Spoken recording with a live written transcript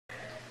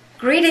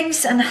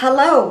Greetings and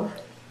hello.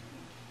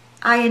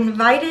 I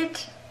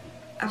invited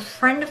a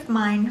friend of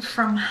mine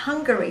from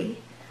Hungary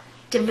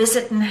to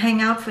visit and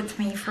hang out with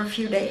me for a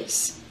few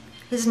days.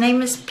 His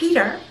name is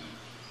Peter,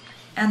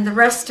 and the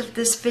rest of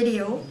this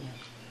video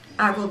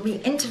I will be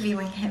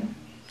interviewing him.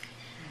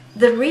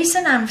 The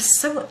reason I'm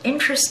so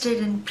interested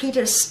in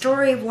Peter's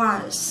story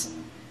was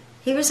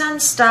he was on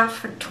staff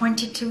for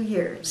 22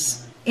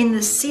 years, in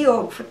the Sea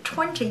Org for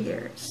 20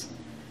 years,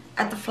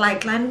 at the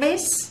flight land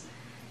base,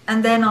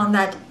 and then on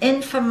that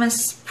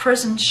infamous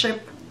prison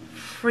ship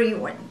Free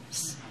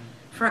Winds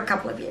for a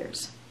couple of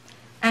years.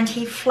 And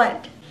he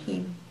fled.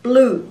 He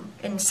blew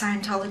in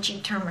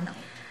Scientology terminal.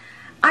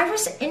 I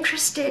was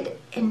interested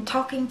in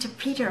talking to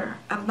Peter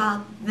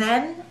about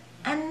then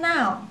and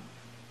now.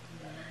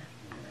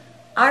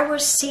 I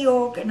was Sea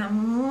Org in a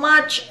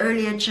much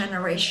earlier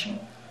generation,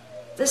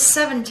 the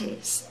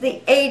 70s,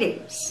 the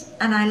 80s,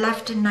 and I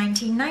left in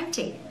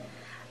 1990.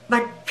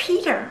 But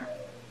Peter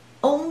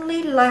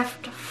only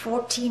left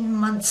 14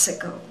 months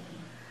ago.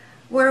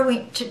 Where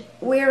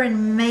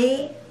in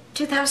May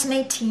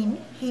 2018,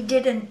 he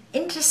did an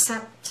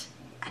intercept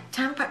at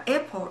Tampa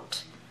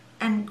Airport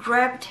and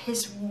grabbed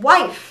his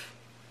wife,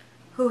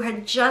 who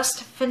had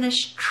just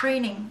finished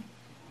training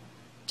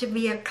to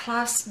be a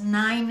Class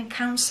 9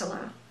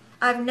 counselor.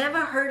 I've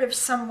never heard of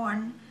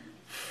someone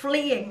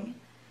fleeing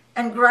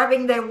and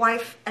grabbing their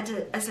wife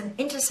as an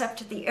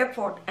intercept at the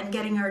airport and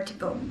getting her to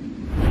go.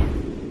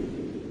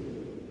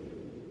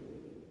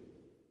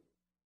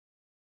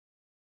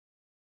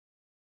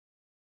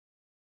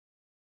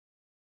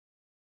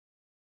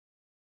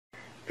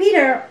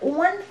 Peter,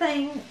 one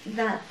thing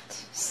that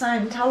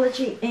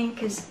Scientology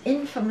Inc. is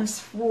infamous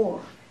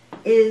for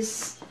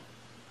is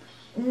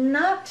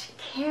not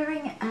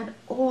caring at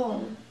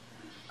all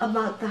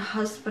about the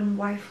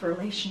husband-wife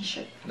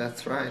relationship.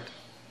 That's right.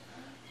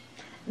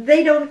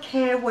 They don't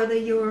care whether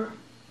you're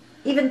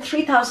even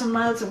 3,000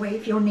 miles away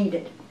if you're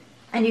needed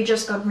and you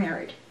just got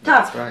married.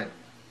 Tough. That's right.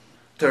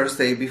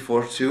 Thursday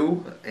before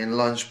 2, in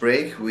lunch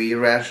break, we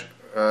ran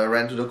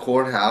to the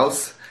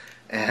courthouse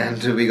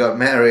and we got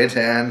married,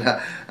 and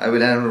I will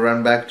then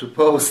run back to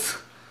post.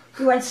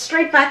 You went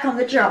straight back on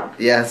the job?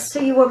 Yes. So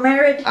you were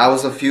married? I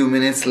was a few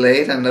minutes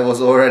late and there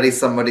was already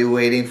somebody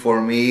waiting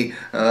for me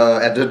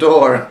at the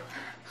door.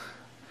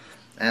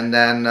 And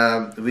then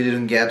we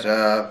didn't get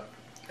a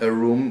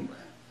room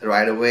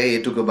right away.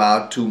 It took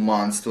about 2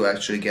 months to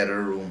actually get a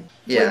room.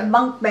 Yeah. With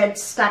bunk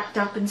beds stacked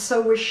up, and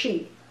so was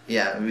she.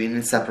 Yeah, we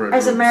in separate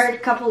As rooms. a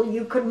married couple,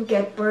 you couldn't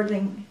get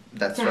birthing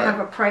That's to right. have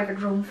a private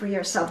room for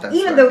yourself, That's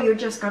even right. though you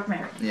just got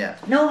married. Yeah.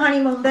 No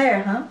honeymoon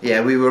there, huh?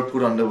 Yeah, we were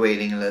put on the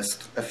waiting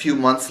list. A few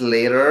months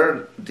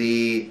later,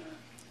 there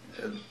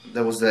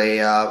was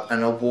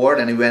an award,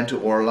 and we went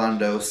to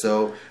Orlando,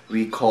 so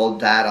we called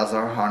that as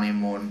our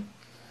honeymoon.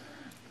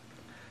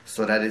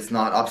 So that it's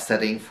not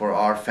upsetting for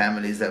our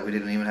families that we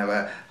didn't even have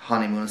a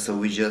honeymoon, so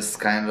we just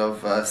kind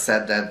of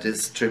said that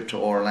this trip to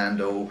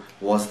Orlando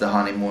was the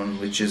honeymoon,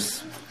 which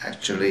is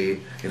actually,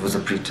 it was a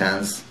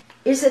pretense.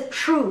 Is it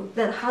true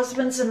that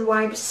husbands and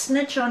wives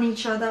snitch on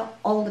each other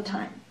all the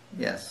time?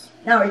 Yes.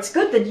 Now, it's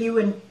good that you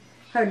and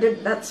her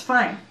did, that's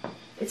fine.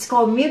 It's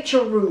called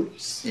mutual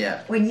ruse.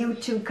 Yeah. When you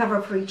two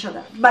cover for each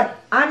other. But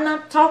I'm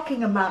not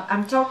talking about,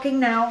 I'm talking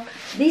now,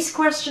 these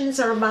questions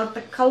are about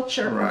the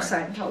culture of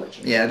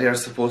Scientology. Yeah, they are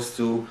supposed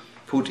to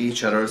put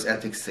each other's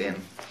ethics in.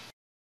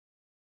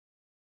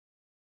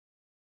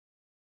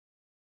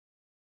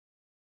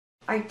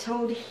 I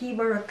told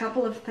Heber a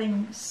couple of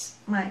things,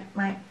 my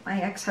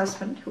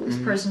ex-husband, who was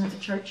president of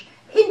the church,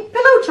 in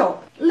pillow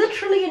talk,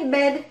 literally in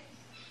bed,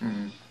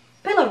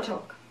 pillow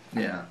talk.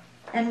 Yeah.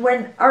 And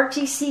when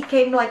RTC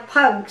came like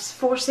pugs,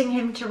 forcing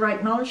him to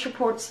write knowledge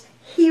reports,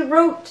 he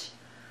wrote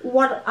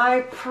what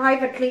I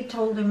privately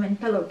told him in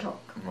pillow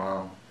talk.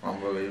 Wow,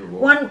 unbelievable.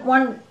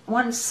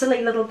 One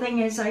silly little thing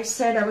is I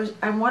said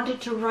I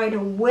wanted to write a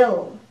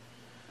will.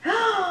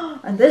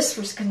 And this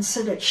was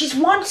considered, she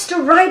wants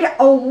to write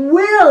a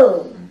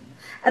will.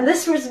 And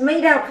this was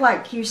made out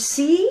like, you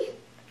see,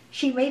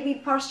 she may be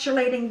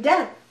postulating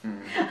death.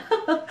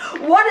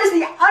 What is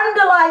the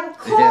underlying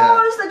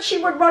cause that she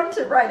would want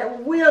to write a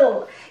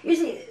will? You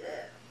see,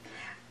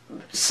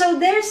 so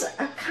there's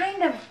a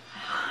kind of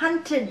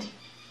hunted,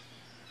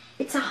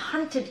 it's a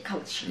hunted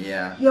culture.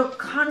 Yeah. You're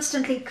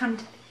constantly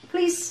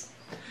please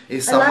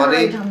If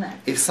elaborate on that.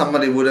 If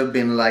somebody would have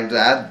been like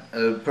that,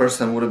 a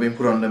person would have been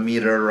put on the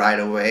meter right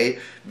away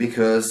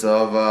because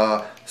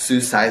of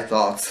suicide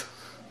thoughts.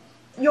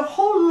 Your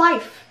whole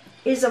life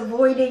is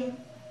avoiding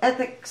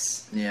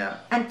ethics, Yeah.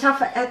 and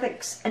tougher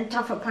ethics and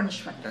tougher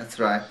punishment. That's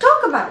right.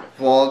 Talk about it.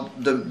 Well,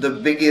 the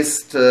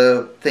biggest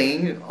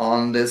thing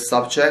on this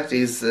subject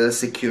is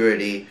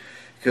security,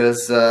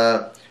 because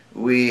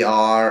we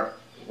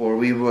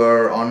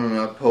were on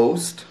a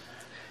post,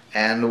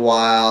 and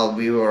while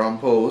we were on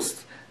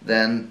post,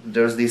 then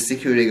there's these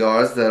security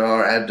guards that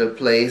are at the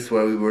place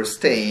where we were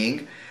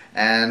staying,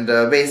 and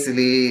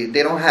basically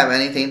they don't have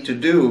anything to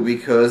do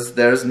because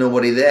there's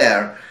nobody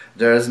there.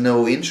 there's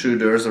no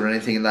intruders or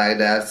anything like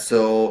that.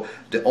 So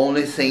the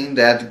only thing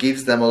that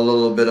gives them a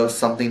little bit of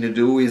something to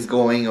do is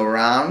going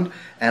around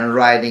and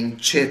writing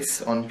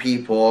chits on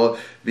people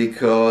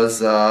because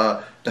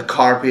the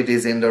carpet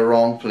is in the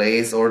wrong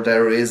place or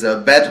there is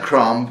a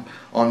breadcrumb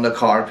on the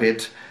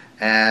carpet.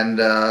 And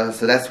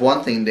so that's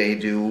one thing they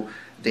do.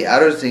 The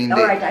other thing...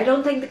 All right, I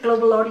don't think the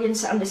global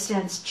audience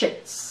understands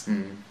chits.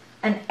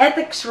 An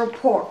ethics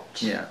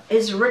report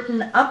is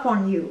written up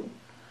on you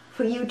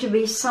for you to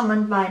be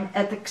summoned by an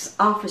ethics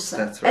officer.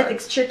 That's right.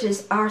 Ethics chit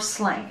is our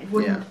slang. It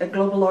wouldn't, a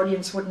global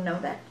audience wouldn't know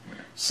that.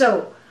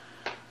 So,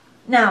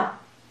 now,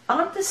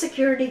 aren't the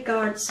security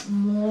guards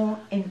more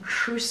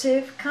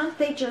intrusive? Can't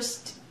they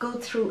just go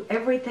through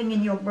everything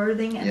in your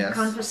berthing and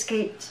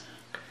confiscate?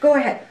 Go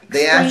ahead.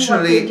 They Explain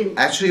what they do.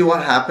 actually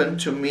what happened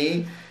to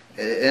me,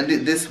 and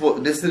this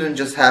didn't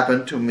just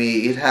happen to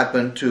me, it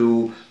happened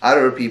to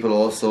other people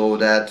also,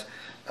 that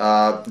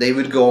they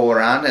would go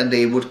around and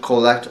they would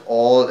collect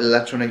all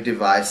electronic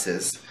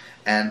devices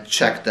and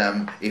check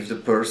them if the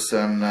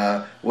person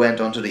went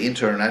onto the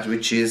internet,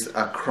 which is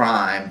a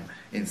crime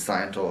in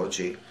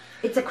Scientology.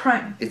 It's a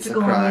crime It's to a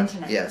go crime, on the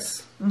internet.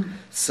 yes.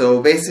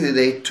 So basically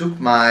they took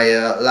my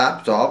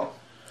laptop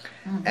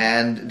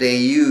and they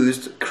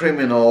used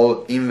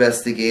criminal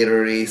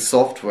investigatory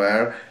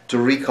software to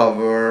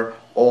recover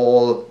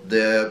all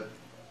the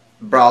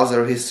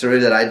browser history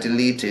that I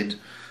deleted.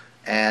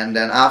 And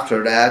then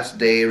after that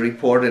they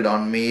reported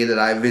on me that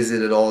I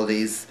visited all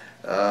these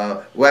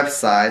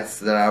websites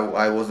that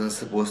I wasn't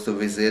supposed to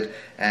visit,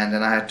 and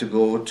then I had to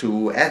go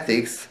to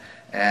ethics,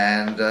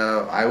 and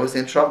I was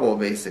in trouble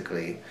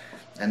basically.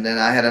 And then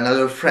I had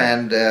another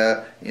friend,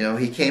 you know,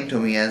 he came to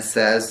me and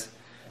says,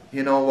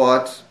 you know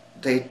what,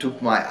 they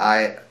took my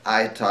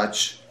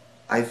iTouch,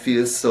 I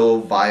feel so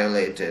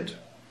violated.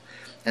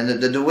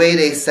 And the way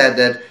they said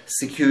that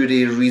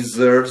security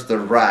reserves the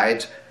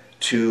right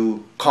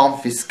to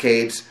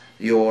confiscate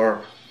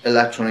your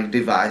electronic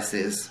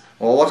devices.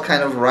 Well, what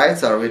kind of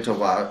rights are we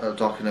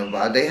talking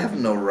about? They have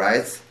no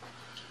rights.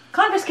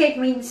 Confiscate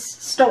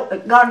means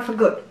gone for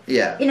good.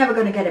 Yeah. You're never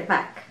going to get it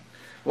back.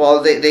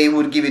 Well, they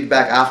would give it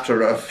back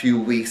after a few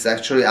weeks,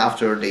 actually,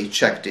 after they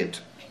checked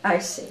it. I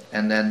see.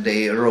 And then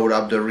they wrote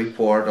up the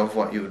report of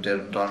what you've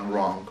done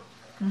wrong.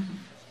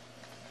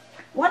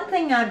 One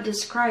thing I've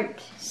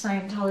described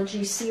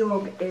Scientology Sea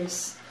Org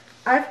is,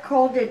 I've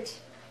called it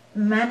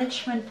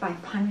management by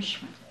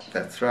punishment.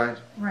 That's right.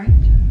 Right?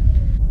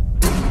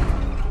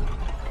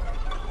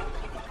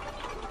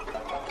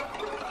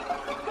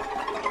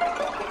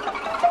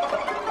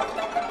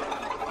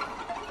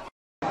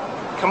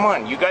 Come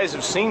on, you guys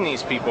have seen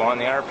these people on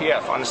the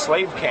RPF, on a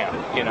slave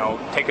camp, you know,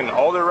 taking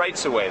all their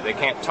rights away. They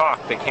can't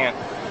talk, they can't,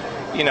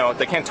 you know,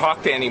 they can't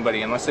talk to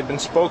anybody unless they've been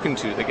spoken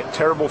to. They get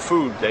terrible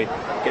food, they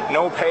get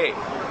no pay.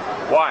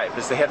 Why?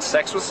 Because they had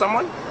sex with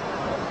someone?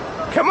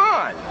 Come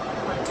on!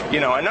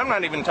 You know, and I'm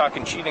not even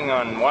talking cheating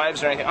on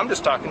wives or anything. I'm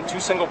just talking two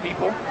single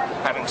people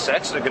having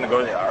sex. They're going to go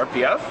to the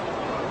RPF?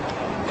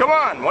 Come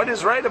on, what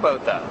is right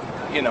about that?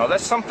 You know,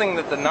 that's something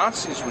that the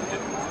Nazis would do.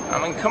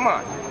 I mean, come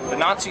on. The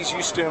Nazis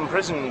used to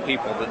imprison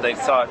people that they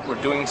thought were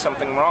doing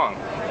something wrong,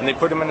 and they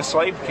put them in a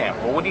slave camp.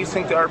 Well, what do you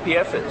think the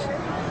RPF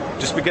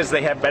is? Just because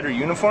they have better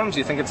uniforms,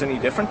 you think it's any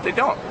different? They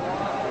don't.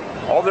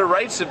 All their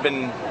rights have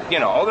been, you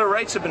know, all their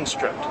rights have been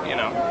stripped, you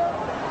know.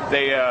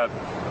 They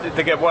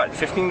get what,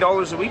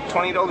 $15 a week,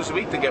 $20 a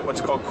week? They get what's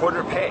called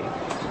quarter pay,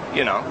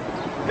 you know.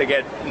 They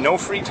get no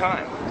free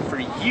time for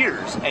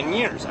years and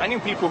years. I knew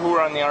people who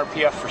were on the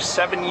RPF for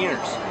 7 years.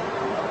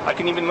 I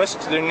can even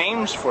list their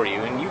names for you,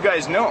 and you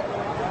guys know.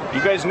 You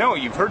guys know,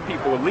 you've heard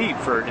people leave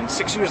and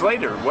 6 years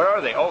later, where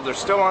are they? Oh, they're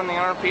still on the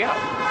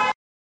RPF.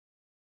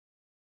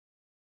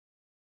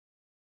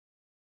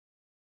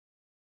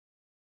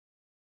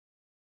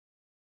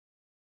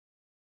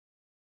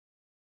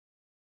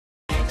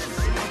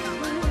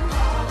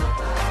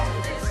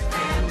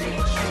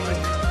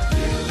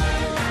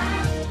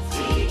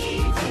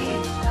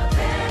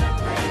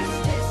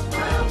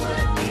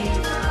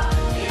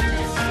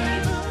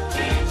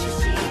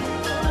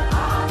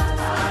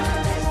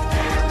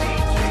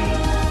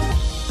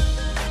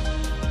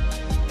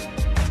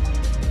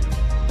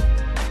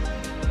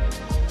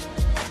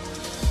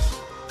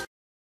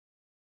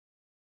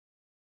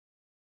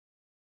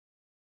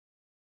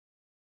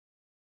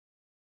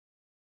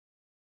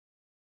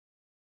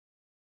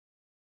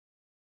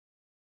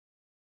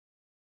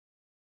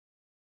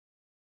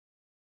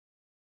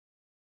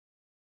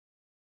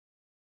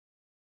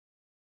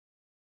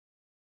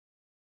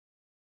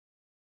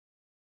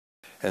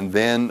 And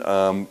then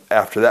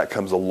after that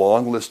comes a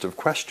long list of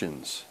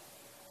questions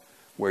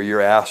where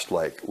you're asked,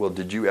 like, well,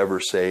 did you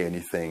ever say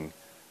anything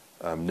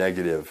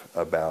negative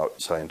about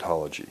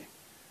Scientology?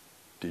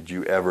 Did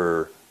you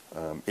ever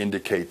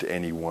indicate to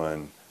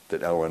anyone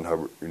that L. Ron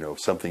Hubbard, you know,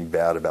 something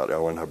bad about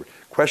L. Ron Hubbard?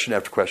 Question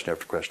after question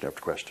after question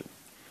after question.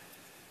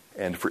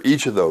 And for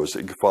each of those,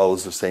 it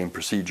follows the same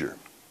procedure.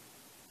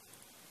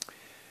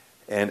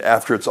 And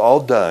after it's all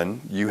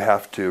done, you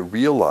have to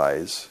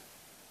realize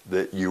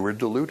that you were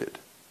deluded.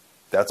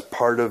 That's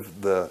part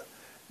of the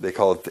They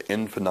call it the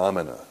end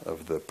phenomena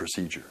of the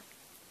procedure.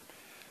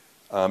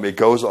 It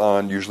goes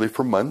on usually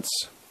for months,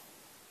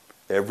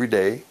 every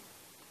day,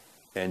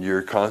 and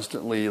you're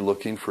constantly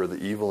looking for the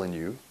evil in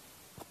you,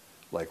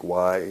 like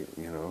why,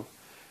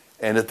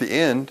 And at the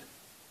end,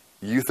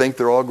 you think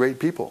they're all great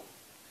people.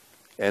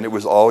 And it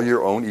was all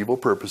your own evil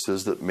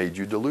purposes that made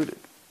you deluded.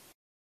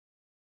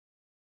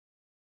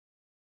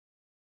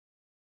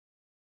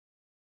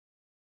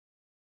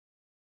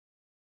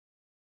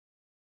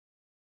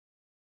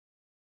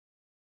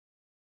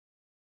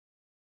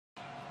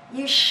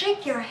 You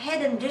shake your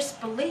head in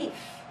disbelief.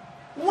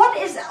 What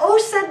is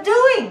OSA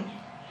doing?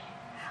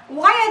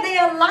 Why are they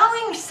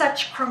allowing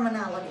such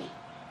criminality?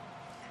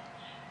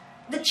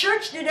 The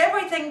church did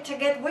everything to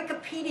get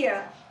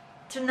Wikipedia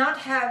to not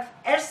have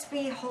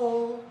SB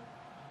Hole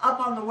up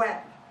on the web.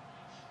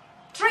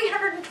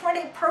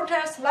 320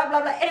 protests, blah,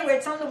 blah, blah. Anyway,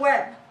 it's on the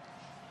web.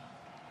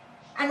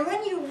 And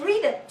when you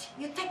read it,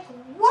 you think,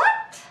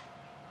 what?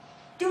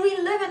 Do we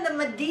live in the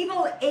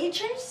medieval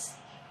ages?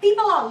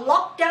 People are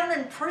locked down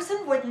in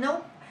prison with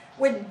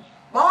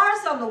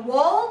bars on the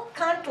wall,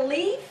 can't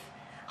leave,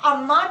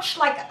 are marched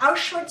like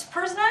Auschwitz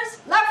prisoners,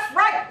 left,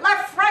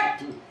 right,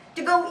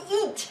 to go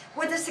eat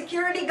with a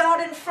security guard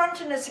in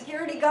front and a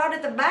security guard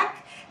at the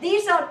back.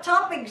 These are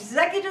top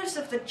executives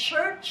of the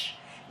church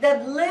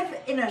that live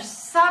in a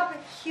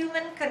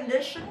subhuman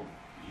condition.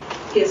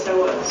 Yes, I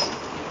was.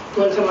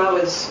 One time I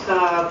was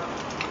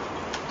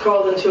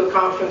called into a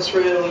conference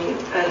room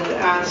and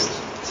asked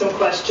some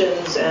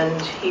questions,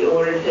 and he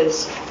ordered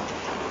his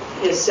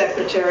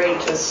secretary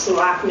to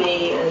slap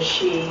me, and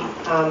she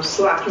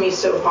slapped me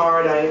so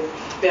hard I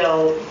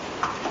fell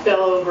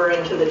over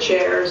into the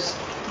chairs.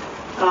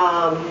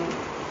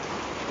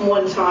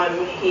 One time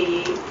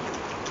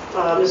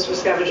Mr.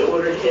 Miscavige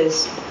ordered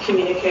his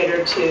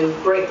communicator to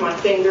break my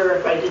finger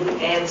if I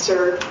didn't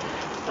answer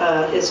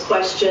his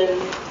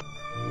question.